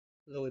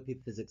Hello, AP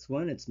Physics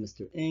 1, it's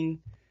Mr. Ng,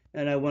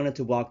 and I wanted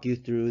to walk you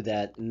through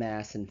that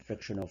mass and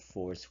frictional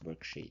force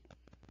worksheet.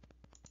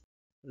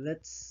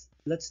 Let's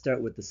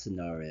start with the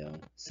scenario.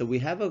 So we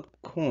have a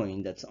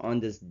coin that's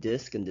on this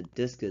disc, and the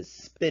disc is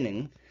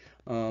spinning.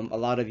 A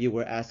lot of you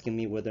were asking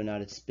me whether or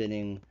not it's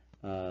spinning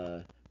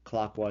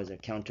clockwise or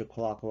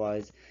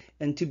counterclockwise.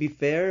 And to be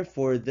fair,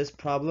 for this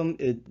problem,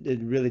 it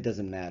really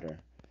doesn't matter,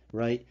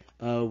 right?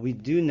 We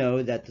do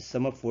know that the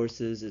sum of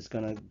forces is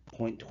going to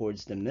point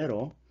towards the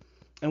middle.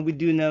 And we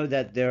do know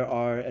that there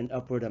are an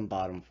upward and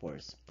bottom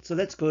force. So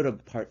let's go to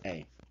part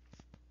A.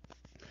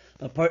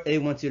 Part A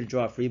wants you to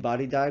draw a free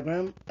body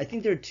diagram. I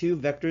think there are two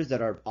vectors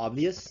that are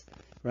obvious,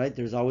 right?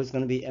 There's always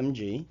going to be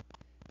mg.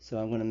 So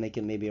I'm going to make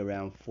it maybe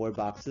around 4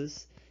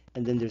 boxes.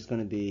 And then there's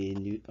going to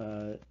be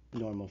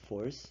normal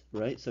force,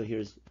 right? So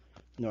here's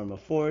normal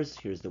force,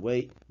 here's the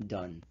weight,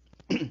 done.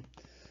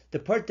 The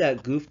part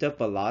that goofed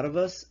up a lot of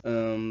us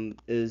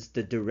is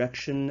the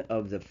direction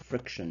of the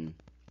friction.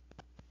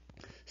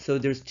 So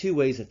there's two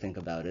ways to think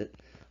about it.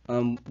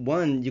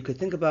 One, you could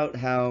think about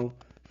how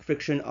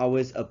friction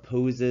always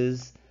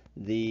opposes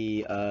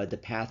the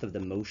path of the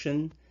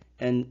motion.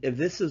 And if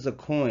this is a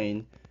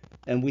coin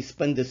and we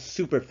spin this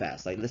super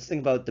fast, like let's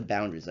think about the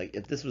boundaries. Like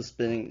if this was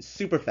spinning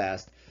super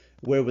fast,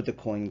 where would the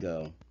coin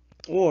go?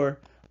 Or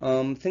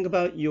think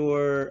about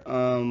your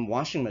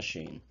washing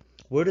machine.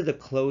 Where do the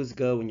clothes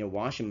go in your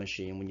washing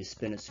machine when you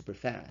spin it super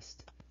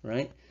fast,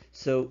 right?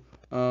 So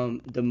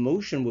the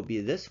motion will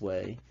be this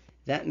way.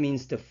 That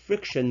means the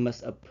friction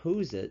must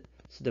oppose it,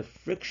 so the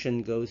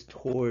friction goes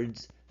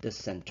towards the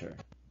center.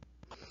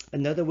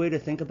 Another way to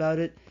think about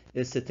it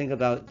is to think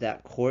about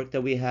that cork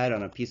that we had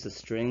on a piece of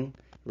string,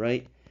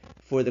 right?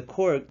 For the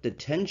cork, the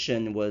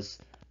tension was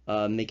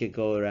make it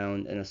go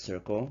around in a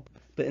circle.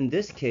 But in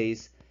this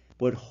case,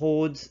 what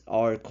holds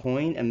our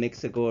coin and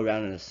makes it go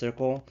around in a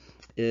circle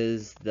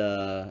is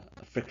the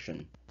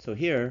friction. So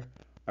here,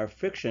 our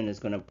friction is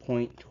going to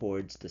point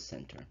towards the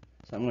center.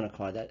 So I'm going to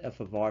call that F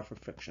of R for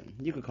friction.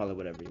 You could call it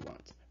whatever you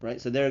want,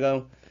 right? So there you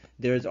go.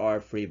 There's our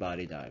free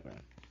body diagram.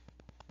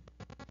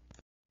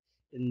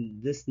 In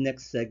this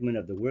next segment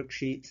of the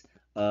worksheet,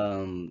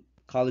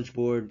 College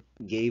Board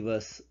gave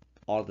us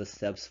all the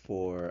steps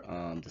for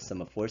the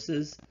sum of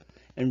forces,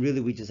 and really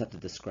we just have to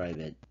describe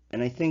it.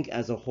 And I think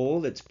as a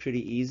whole, it's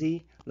pretty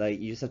easy. Like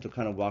you just have to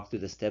kind of walk through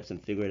the steps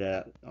and figure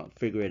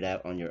it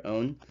out on your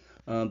own.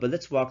 But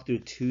let's walk through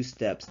two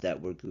steps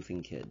that were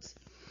goofing kids.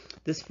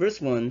 This first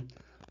one,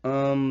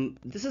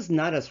 this is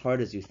not as hard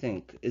as you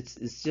think.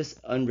 It's just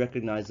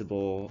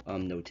unrecognizable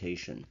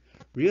notation.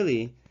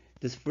 Really,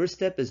 this first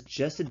step is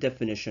just a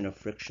definition of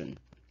friction.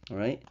 All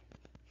right,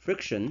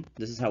 friction.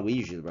 This is how we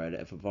usually write it.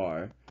 F of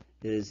R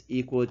is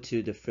equal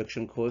to the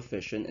friction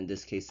coefficient. In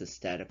this case, the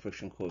static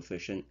friction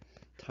coefficient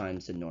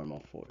times the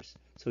normal force.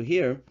 So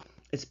here,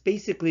 it's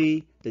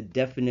basically the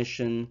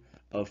definition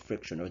of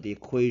friction or the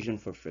equation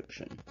for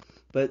friction.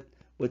 But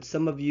what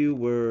some of you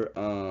were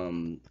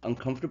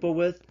uncomfortable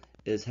with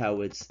is how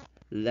it's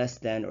less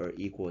than or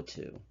equal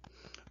to.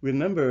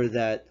 Remember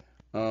that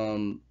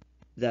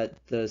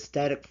that the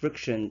static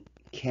friction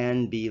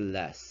can be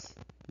less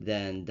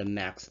than the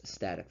max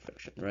static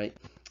friction, right?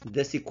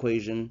 This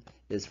equation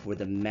is for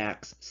the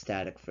max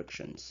static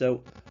friction.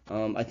 So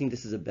I think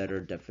this is a better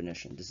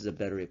definition. This is a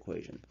better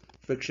equation.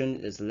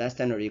 Friction is less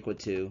than or equal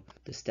to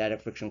the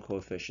static friction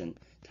coefficient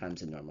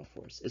times the normal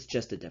force. It's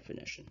just a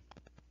definition.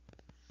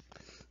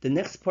 The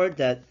next part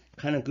that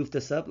kind of goofed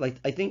us up, like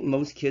I think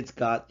most kids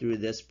got through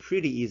this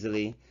pretty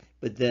easily,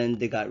 but then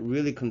they got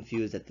really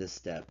confused at this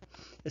step,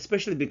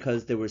 especially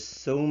because there were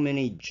so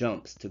many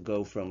jumps to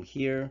go from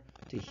here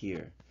to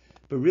here.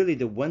 But really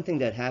the one thing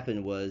that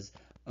happened was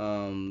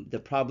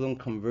the problem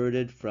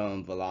converted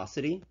from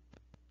velocity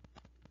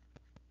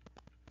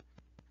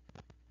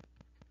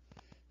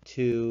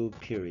to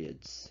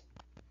periods,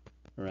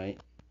 right?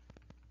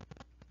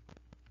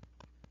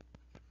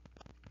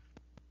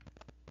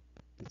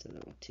 That's a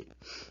little T.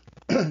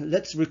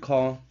 Let's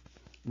recall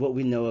what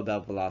we know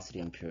about velocity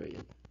and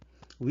period.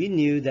 We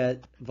knew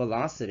that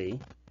velocity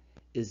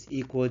is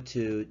equal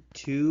to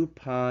 2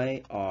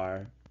 pi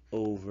r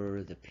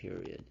over the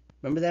period.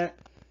 Remember that?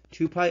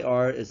 2 pi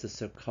r is the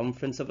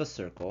circumference of a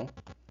circle,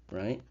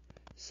 right?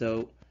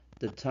 So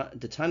the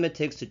time it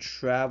takes to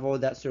travel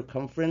that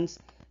circumference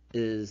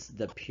is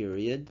the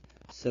period.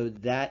 So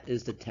that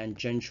is the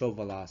tangential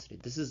velocity.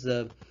 This is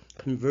the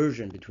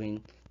conversion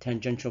between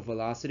tangential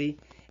velocity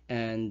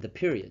and the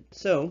period.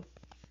 So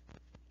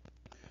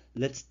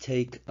let's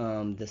take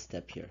this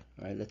step here.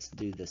 All right, let's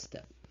do this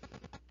step.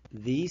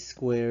 V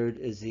squared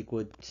is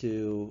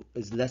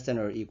less than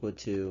or equal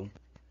to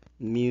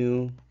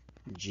mu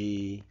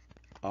g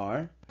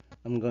r.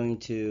 I'm going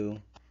to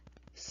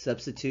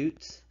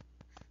substitute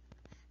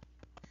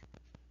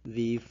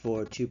v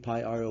for 2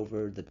 pi r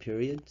over the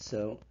period.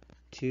 So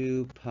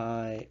 2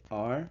 pi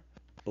r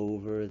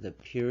over the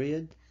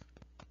period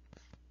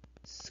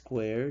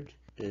squared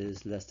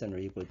is less than or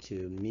equal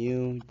to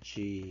mu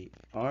g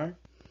r.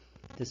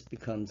 This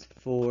becomes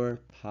 4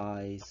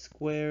 pi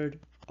squared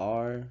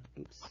r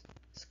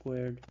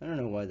squared. I don't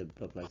know why the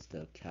book likes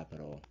the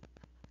capital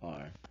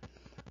R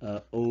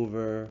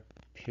over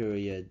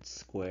period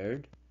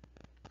squared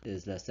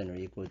is less than or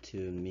equal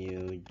to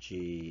mu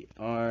g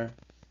r.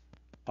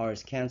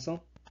 R's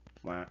cancel.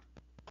 Wah,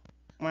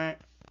 wah.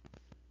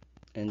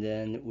 And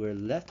then we're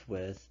left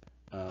with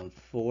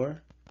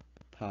 4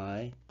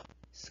 pi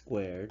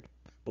squared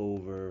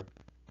over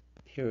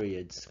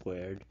period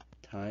squared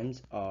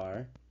times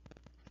R,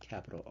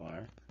 capital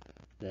R,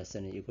 less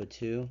than or equal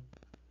to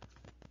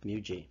mu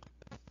g.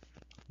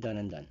 Done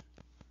and done.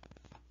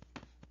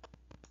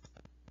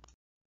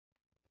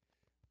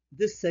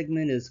 This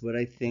segment is what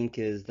I think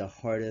is the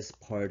hardest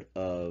part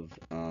of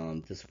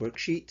this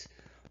worksheet.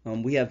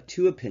 We have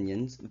two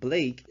opinions.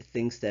 Blake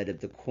thinks that if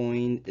the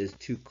coin is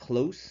too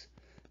close,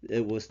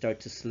 it will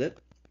start to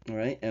slip, all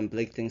right? And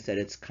Blake thinks that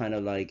it's kind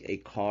of like a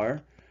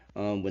car.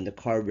 When the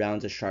car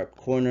rounds a sharp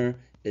corner,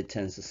 it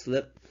tends to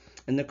slip.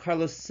 And then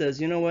Carlos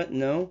says, you know what?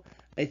 No,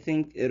 I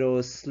think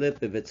it'll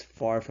slip if it's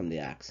far from the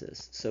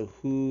axis. So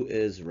who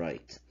is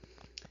right?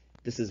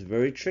 This is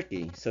very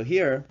tricky. So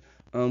here,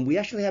 we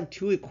actually have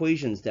two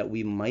equations that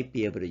we might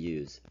be able to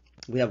use.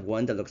 We have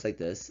one that looks like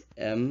this.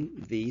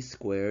 mv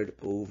squared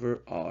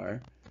over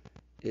r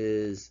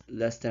is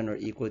less than or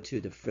equal to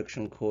the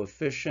friction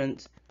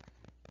coefficient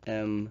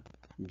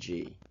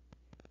mg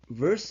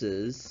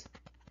versus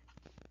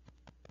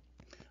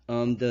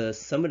the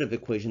summative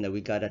equation that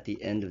we got at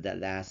the end of that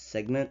last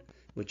segment,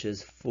 which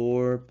is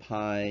 4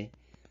 pi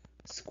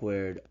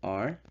squared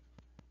r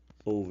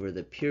over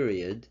the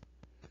period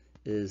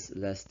is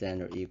less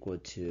than or equal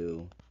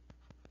to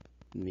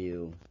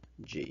mu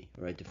g,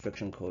 right? The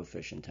friction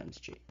coefficient times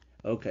g.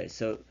 Okay,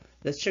 so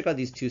let's check out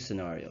these two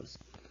scenarios.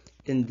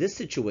 In this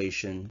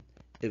situation,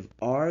 if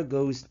r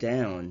goes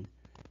down,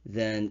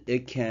 then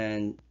it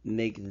can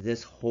make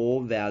this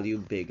whole value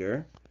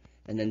bigger,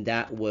 and then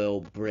that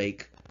will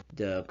break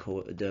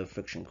the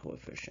friction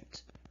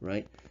coefficient,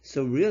 right?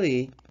 So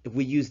really, if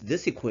we use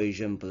this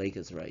equation, Blake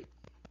is right.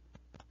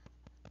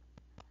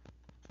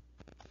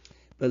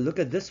 But look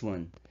at this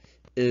one.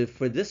 If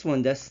for this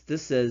one, this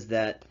says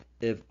that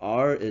if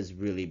r is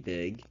really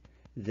big,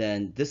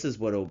 then this is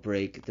what will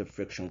break the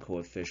friction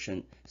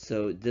coefficient.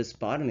 So this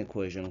bottom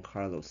equation,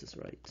 Carlos is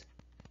right.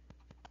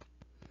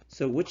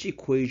 So which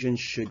equation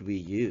should we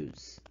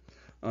use?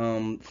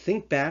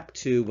 Think back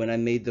to when I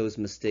made those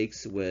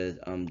mistakes with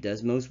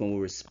Desmos when we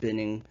were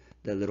spinning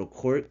the little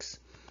corks.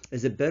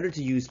 Is it better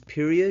to use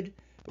period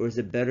or is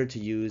it better to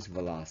use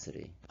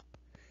velocity?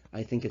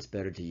 I think it's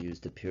better to use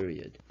the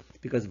period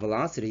because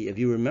velocity, if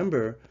you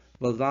remember,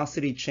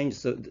 velocity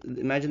changes. So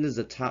imagine this is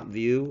a top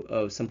view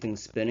of something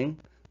spinning,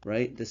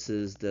 right? This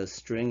is the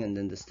string and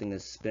then this thing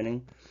is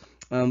spinning.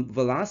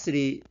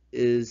 Velocity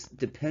is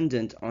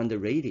dependent on the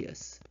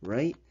radius,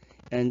 right?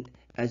 And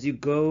as you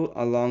go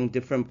along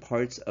different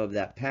parts of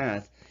that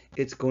path,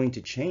 it's going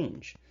to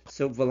change.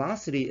 So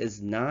velocity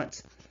is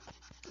not,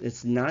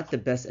 it's not the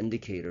best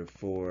indicator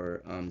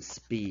for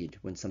speed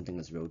when something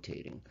is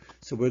rotating.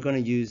 So we're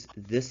going to use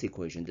this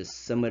equation, this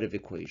summative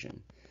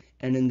equation.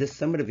 And in this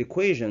summative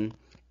equation,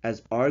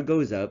 as r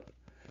goes up,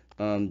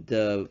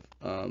 the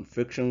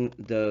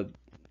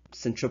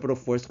centripetal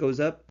force goes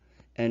up,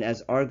 and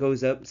as r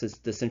goes up, since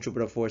the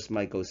centripetal force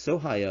might go so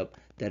high up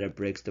that it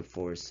breaks the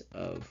force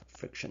of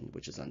friction,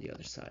 which is on the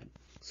other side.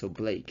 So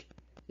Blake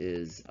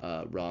is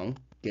wrong.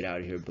 Get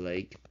out of here,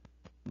 Blake.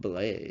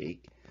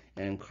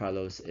 And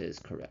Carlos is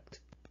correct.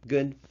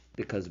 Good,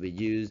 because we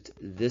used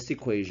this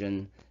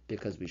equation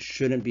because we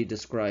shouldn't be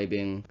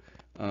describing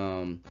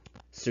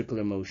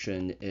circular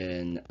motion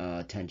in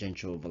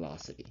tangential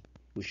velocity.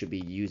 We should be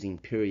using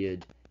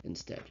period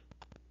instead.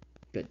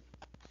 Good.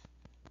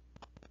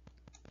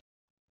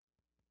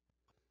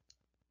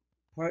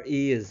 Part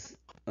E is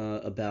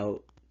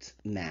about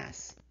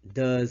mass.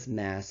 Does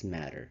mass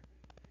matter?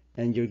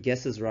 And your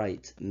guess is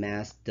right.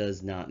 Mass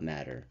does not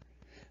matter.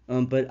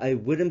 But I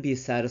wouldn't be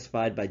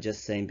satisfied by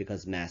just saying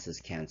because masses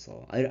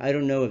cancel. I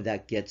don't know if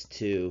that gets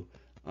to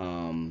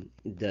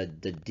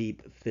the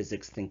deep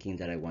physics thinking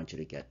that I want you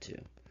to get to.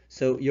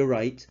 So you're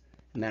right,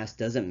 mass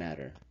doesn't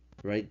matter,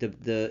 right?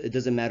 It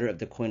doesn't matter if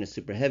the coin is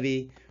super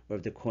heavy or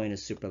if the coin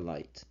is super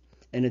light.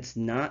 And it's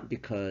not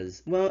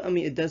because, well, I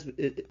mean, it does,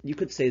 you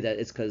could say that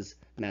it's because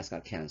mass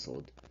got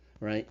canceled,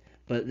 right?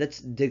 But let's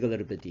dig a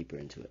little bit deeper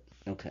into it.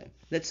 Okay,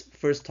 let's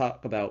first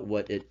talk about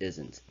what it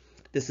isn't.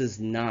 This is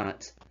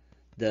not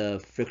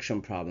the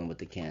friction problem with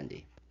the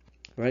candy,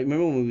 right?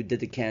 Remember when we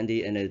did the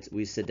candy and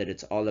we said that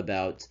it's all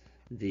about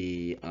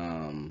the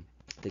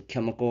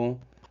chemical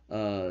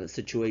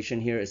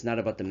situation here. It's not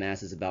about the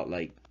mass, it's about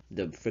like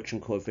the friction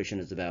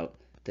coefficient is about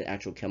the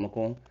actual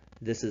chemical.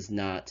 This is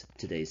not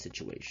today's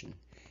situation.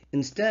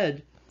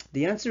 Instead,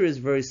 the answer is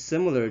very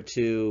similar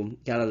to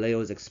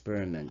Galileo's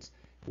experiment,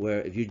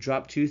 where if you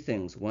drop two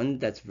things, one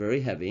that's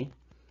very heavy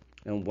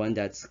and one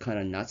that's kind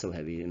of not so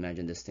heavy,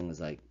 imagine this thing is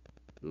like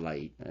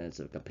light and it's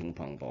like a ping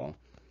pong ball,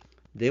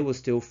 they will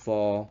still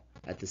fall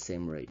at the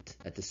same rate,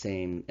 at the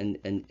same,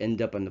 and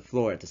end up on the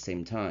floor at the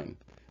same time.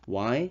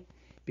 Why?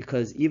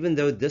 Because even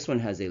though this one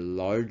has a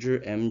larger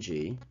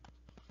mg,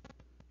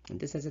 and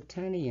this has a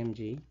tiny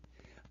mg,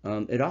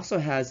 it also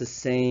has the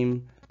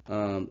same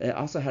it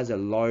also has a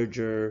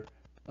larger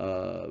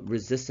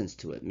resistance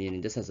to it,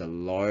 meaning this has a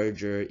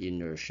larger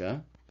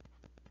inertia,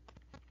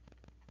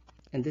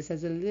 and this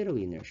has a little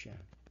inertia,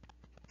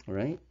 all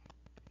right?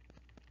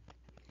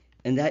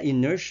 And that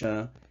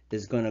inertia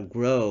is going to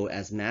grow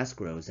as mass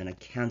grows, and it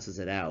cancels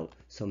it out,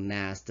 so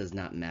mass does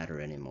not matter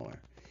anymore.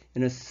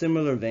 In a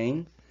similar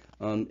vein,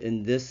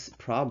 in this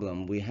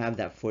problem, we have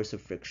that force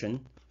of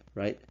friction,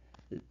 right?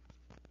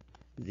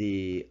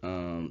 The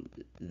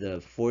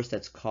force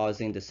that's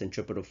causing the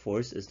centripetal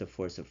force is the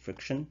force of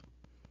friction,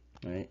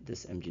 right?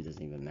 This mg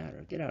doesn't even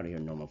matter. Get out of here,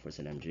 normal force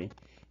at mg.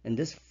 And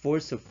this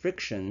force of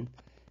friction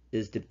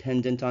is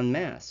dependent on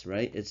mass,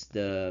 right? It's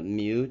the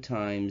mu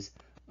times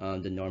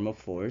the normal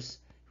force,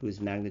 whose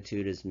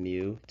magnitude is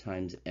mu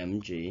times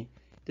mg.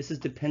 This is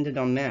dependent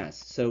on mass.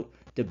 So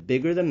the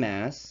bigger the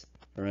mass,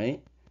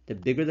 right? The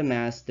bigger the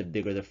mass, the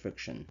bigger the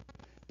friction.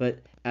 But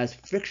as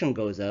friction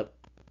goes up,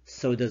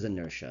 so does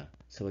inertia.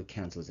 So it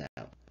cancels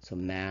out. So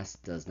mass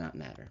does not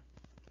matter.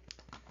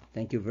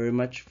 Thank you very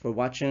much for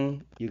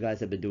watching. You guys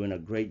have been doing a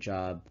great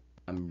job.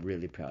 I'm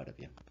really proud of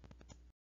you.